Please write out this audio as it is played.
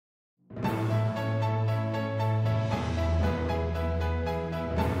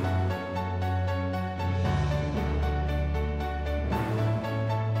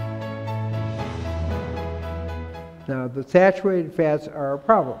Now, the saturated fats are a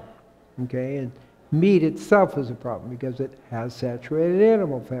problem, okay? And meat itself is a problem because it has saturated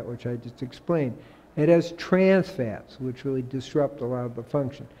animal fat, which I just explained. It has trans fats, which really disrupt a lot of the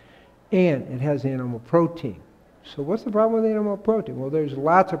function. And it has animal protein. So what's the problem with animal protein? Well, there's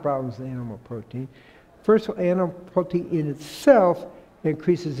lots of problems with animal protein. First of all, animal protein in itself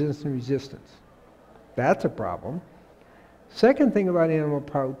increases insulin resistance. That's a problem. Second thing about animal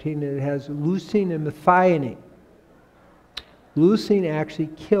protein, it has leucine and methionine. Leucine actually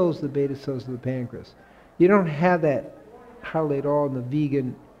kills the beta cells of the pancreas. You don't have that hardly at all in the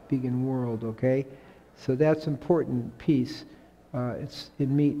vegan world, okay? So that's an important piece. It's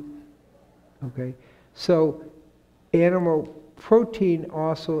in meat, okay? So animal protein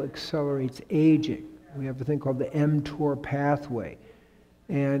also accelerates aging. We have a thing called the mTOR pathway.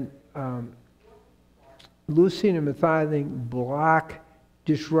 And leucine and methionine block,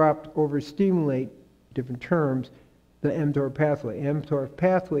 disrupt, overstimulate, different terms, the mTOR pathway. mTOR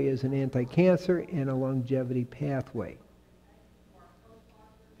pathway is an anti-cancer and a longevity pathway.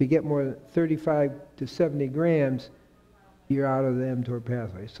 If you get more than 35 to 70 grams, you're out of the mTOR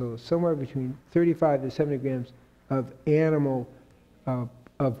pathway. So somewhere between 35 to 70 grams of animal, of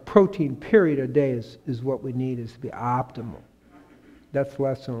protein period a day is what we need, is to be optimal. That's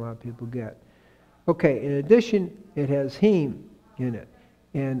less than a lot of people get. Okay, in addition, it has heme in it.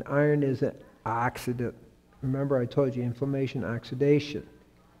 And iron is an oxidant. Remember I told you inflammation, oxidation,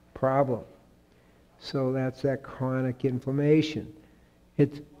 problem. So that's that chronic inflammation.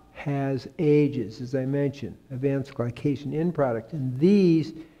 It has AGEs, as I mentioned, advanced glycation end product. And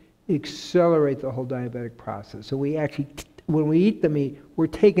these accelerate the whole diabetic process. So we actually, when we eat the meat, we're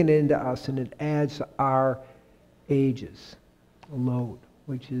taking it into us and it adds to our AGEs load,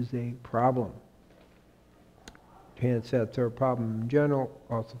 which is a problem. Trans fats are a problem in general,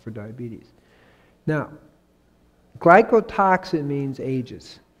 also for diabetes. Now, glycotoxin means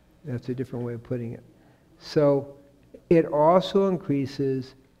AGEs. That's a different way of putting it. So it also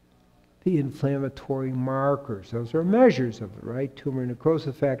increases the inflammatory markers. Those are measures of it, right? Tumor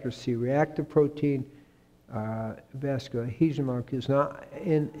necrosis factor, C-reactive protein, vascular adhesion molecules. Now,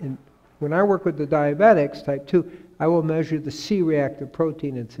 when I work with the diabetics, type 2, I will measure the C-reactive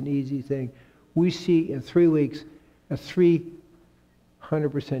protein. It's an easy thing. We see in 3 weeks a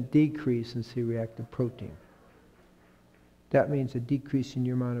 300% decrease in C-reactive protein. That means a decrease in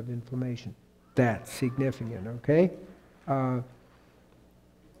your amount of inflammation. That's significant, okay?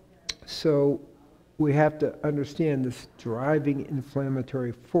 So we have to understand this driving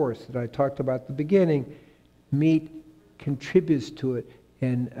inflammatory force that I talked about at the beginning. Meat contributes to it,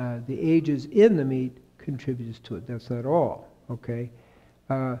 and the AGEs in the meat contributes to it. That's not all, okay?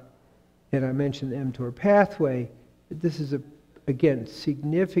 And I mentioned the mTOR pathway. This is, again,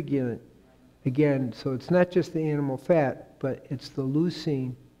 significant. Again, so it's not just the animal fat, but it's the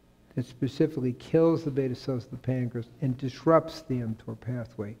leucine that specifically kills the beta cells of the pancreas and disrupts the mTOR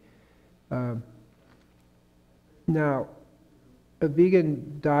pathway. Now, a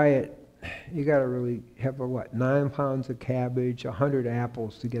vegan diet, you got to really have 9 pounds of cabbage, 100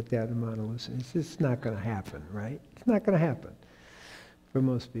 apples to get that amount of leucine. It's just not going to happen, right? It's not going to happen for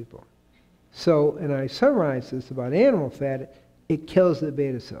most people. So, and I summarize this about animal fat, it kills the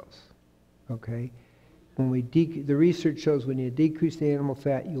beta cells, okay? When we the research shows when you decrease the animal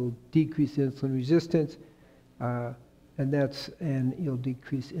fat, you'll decrease insulin resistance, and you'll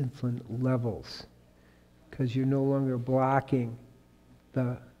decrease insulin levels because you're no longer blocking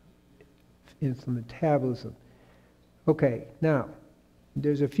the insulin metabolism. Okay, now,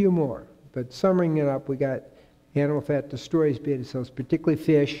 there's a few more, but summing it up, we got animal fat destroys beta cells, particularly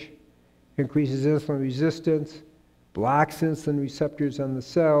fish, increases insulin resistance, blocks insulin receptors on the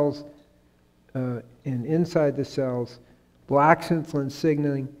cells, and inside the cells, blocks insulin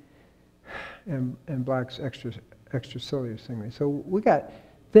signaling, and blocks extracellular signaling. So we got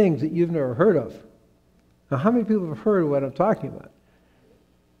things that you've never heard of. Now, how many people have heard of what I'm talking about?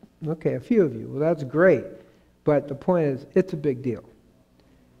 Okay, a few of you. Well, that's great. But the point is, it's a big deal.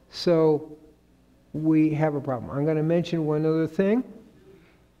 So we have a problem. I'm going to mention one other thing.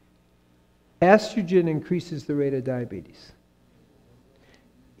 Estrogen increases the rate of diabetes.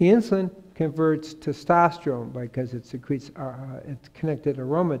 Insulin converts testosterone because it secretes, it's connected to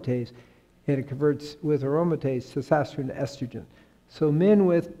aromatase, and it converts with aromatase testosterone to estrogen. So men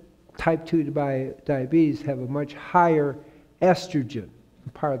with type 2 diabetes have a much higher estrogen.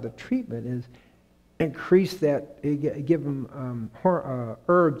 Part of the treatment is increase that, give them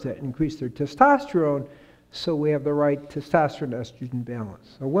herbs that increase their testosterone so we have the right testosterone-estrogen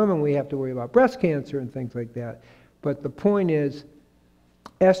balance. So women, we have to worry about breast cancer and things like that. But the point is,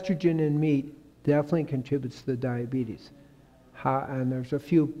 estrogen in meat definitely contributes to diabetes. And there's a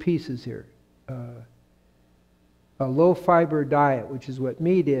few pieces here. A low fiber diet, which is what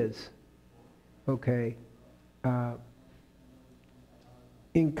meat is, okay,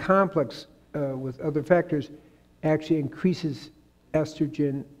 in complex with other factors, actually increases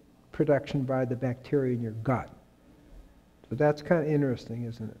estrogen production by the bacteria in your gut. So that's kind of interesting,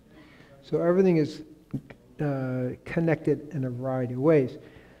 isn't it? So everything is connected in a variety of ways.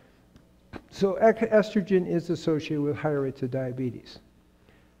 So estrogen is associated with higher rates of diabetes.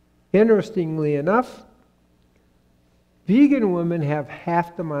 Interestingly enough, vegan women have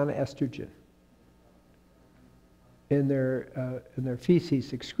half the amount of estrogen in their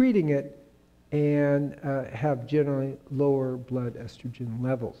feces excreting it, and have generally lower blood estrogen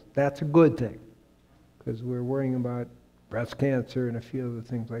levels. That's a good thing, because we're worrying about breast cancer and a few other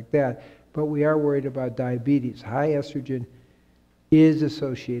things like that, but we are worried about diabetes. High estrogen is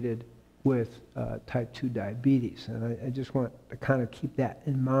associated with type 2 diabetes, and I just want to kind of keep that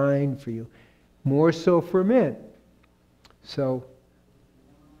in mind for you, more so for men. So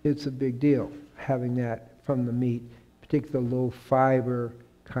it's a big deal having that from the meat, particularly the low fiber,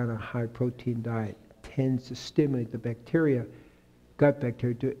 kind of high protein diet tends to stimulate the bacteria, gut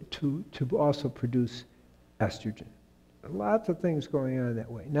bacteria, to also produce estrogen. Lots of things going on that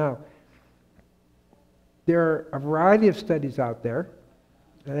way. Now, there are a variety of studies out there,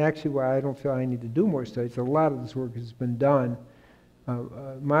 and actually why I don't feel I need to do more studies, a lot of this work has been done.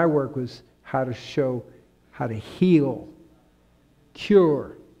 My work was how to show how to heal,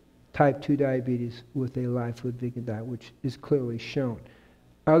 cure type 2 diabetes with a live food vegan diet, which is clearly shown.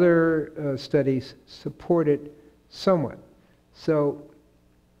 Other studies support it somewhat. So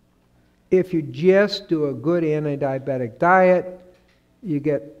if you just do a good anti-diabetic diet, you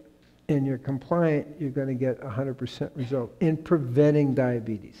get, and you're compliant, you're going to get 100% result in preventing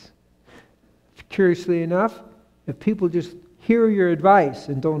diabetes. Curiously enough, if people just hear your advice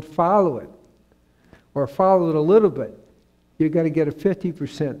and don't follow it, or follow it a little bit, you're going to get a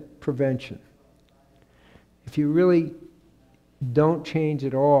 50% prevention. If you really don't change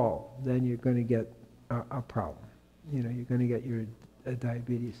at all, then you're going to get a problem. You know, you're going to get your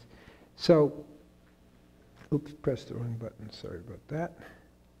diabetes. So, oops, pressed the wrong button. Sorry about that.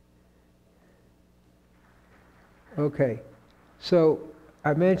 Okay, so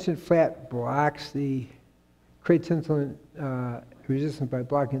I mentioned fat blocks creates insulin resistance by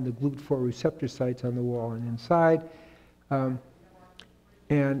blocking the GLUT4 receptor sites on the wall and inside.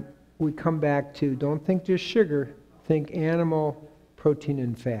 And we come back to, don't think just sugar, think animal protein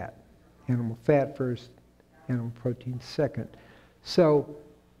and fat. Animal fat first, animal protein second. So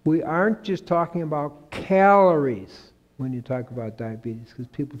we aren't just talking about calories when you talk about diabetes, because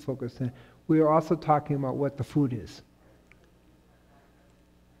people focus on, we are also talking about what the food is.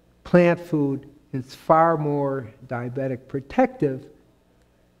 Plant food is far more diabetic protective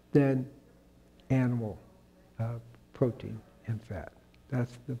than animal protein and fat.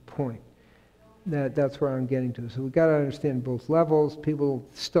 That's the point. That's where I'm getting to. So we've got to understand both levels. People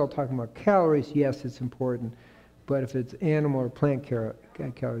still talking about calories. Yes, it's important. But if it's animal or plant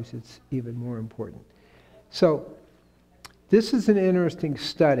calories, it's even more important. So this is an interesting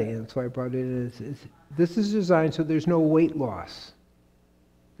study, and that's why I brought it in. This is designed so there's no weight loss.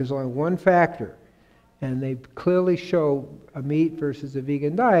 There's only one factor. And they clearly show a meat versus a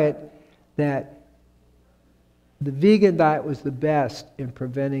vegan diet that the vegan diet was the best in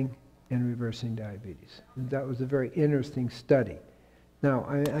preventing and reversing diabetes. And that was a very interesting study. Now,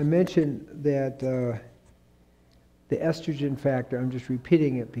 I mentioned that the estrogen factor, I'm just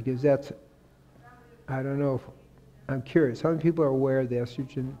repeating it because that's, I don't know, I'm curious. How many people are aware of the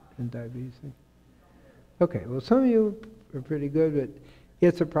estrogen and diabetes thing? Okay, well, some of you are pretty good, but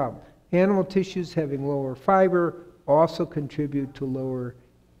it's a problem. Animal tissues having lower fiber also contribute to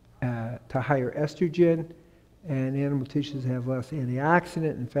higher estrogen, and animal tissues have less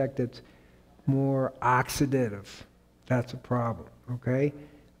antioxidant. In fact, it's more oxidative. That's a problem, okay?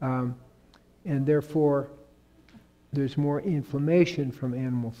 And therefore, there's more inflammation from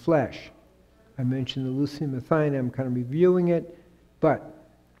animal flesh. I mentioned the leucine methionine, I'm kind of reviewing it, but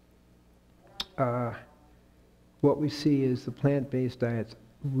what we see is the plant-based diets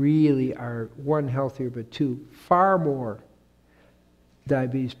really are, one, healthier, but two, far more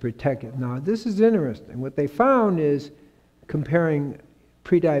diabetes protective. Now, this is interesting. What they found is, comparing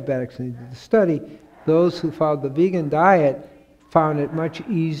pre-diabetics in the study, those who followed the vegan diet found it much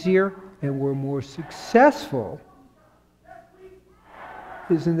easier and were more successful.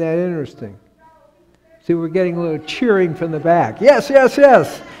 Isn't that interesting? See, we're getting a little cheering from the back. Yes, yes,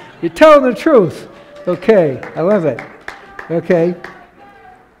 yes. You're telling the truth. Okay, I love it. Okay.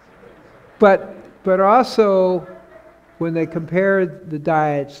 But also, when they compared the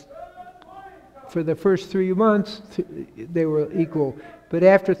diets, for the first 3 months, they were equal. But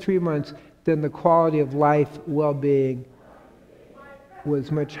after 3 months, then the quality of life, well-being,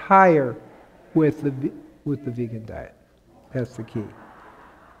 was much higher with the vegan diet. That's the key.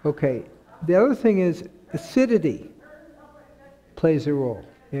 Okay, the other thing is acidity plays a role.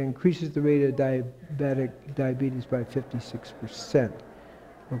 It increases the rate of diabetes by 56%.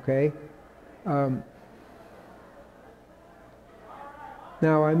 Okay?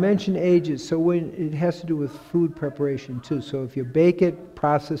 Now I mentioned ages, so when it has to do with food preparation too. So if you bake it,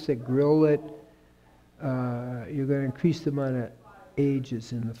 process it, grill it, you're going to increase the amount of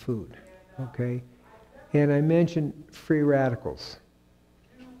ages in the food. Okay? And I mentioned free radicals.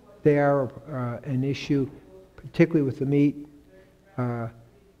 They are an issue, particularly with the meat.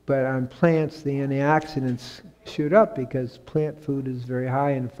 But on plants, the antioxidants shoot up because plant food is very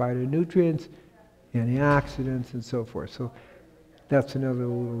high in phytonutrients, antioxidants, and so forth. So that's another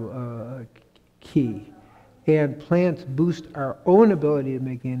little key. And plants boost our own ability to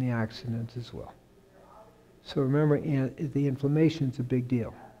make antioxidants as well. So remember, the inflammation is a big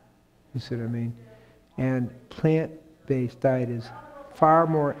deal. You see what I mean? And plant-based diet is far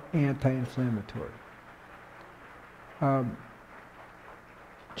more anti-inflammatory.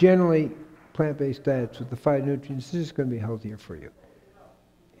 Generally, plant-based diets with the phytonutrients is just going to be healthier for you.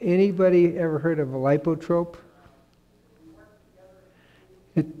 Anybody ever heard of a lipotrope?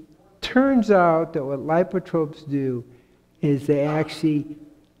 It turns out that what lipotropes do is they actually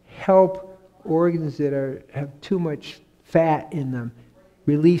help organs that have too much fat in them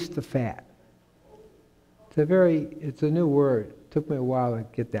release the fat. It's a new word. It took me a while to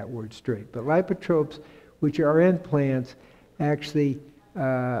get that word straight. But lipotropes, which are in plants, actually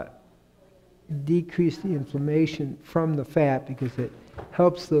decrease the inflammation from the fat because it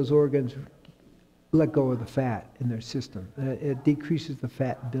helps those organs let go of the fat in their system. It decreases the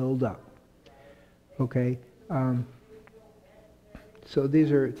fat buildup. Okay? So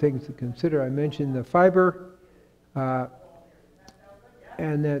these are things to consider. I mentioned the fiber and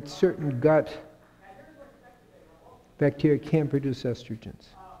that certain gut bacteria can produce estrogens.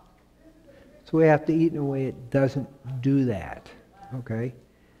 So we have to eat in a way it doesn't do that. Okay?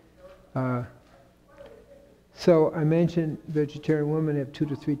 So I mentioned vegetarian women have 2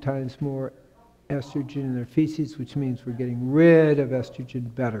 to 3 times more estrogen in their feces, which means we're getting rid of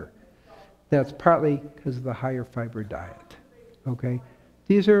estrogen better. That's partly because of the higher fiber diet. Okay?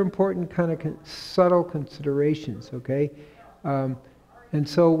 These are important kind of subtle considerations, okay? And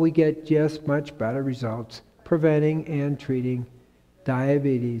so we get just much better results preventing and treating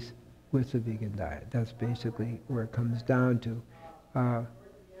diabetes with the vegan diet. That's basically where it comes down to.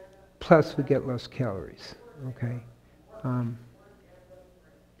 Plus we get less calories, okay?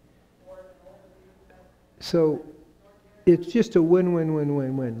 So it's just a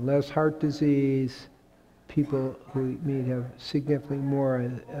win-win-win-win-win. Less heart disease, people who may have significantly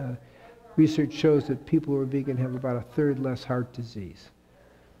more, research shows that people who are vegan have about 1/3 less heart disease,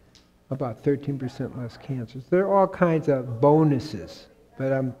 about 13% less cancers. There are all kinds of bonuses,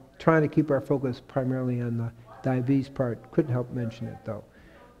 but I'm trying to keep our focus primarily on the diabetes part. Couldn't help mention it though.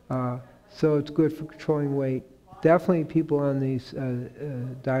 So it's good for controlling weight. Definitely people on these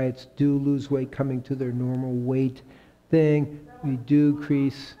diets do lose weight coming to their normal weight thing. We do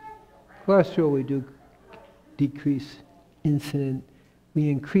decrease cholesterol, we do decrease insulin, we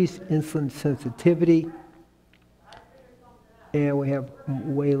increase insulin sensitivity, and we have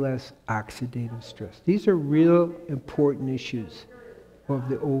way less oxidative stress. These are real important issues of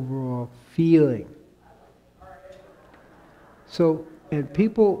the overall feeling. So, and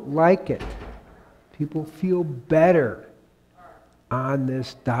people like it. People feel better on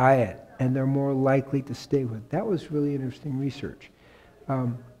this diet, and they're more likely to stay with it. That was really interesting research.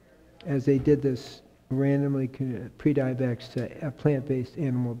 As they did this randomly pre-diabetics to plant-based,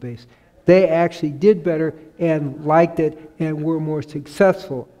 animal-based, they actually did better and liked it and were more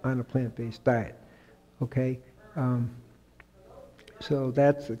successful on a plant-based diet. Okay? So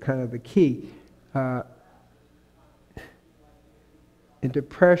that's kind of the key. And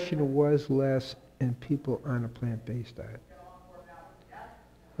depression was less in people on a plant-based diet.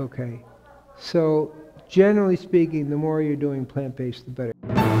 Okay, so generally speaking, the more you're doing plant-based, the better.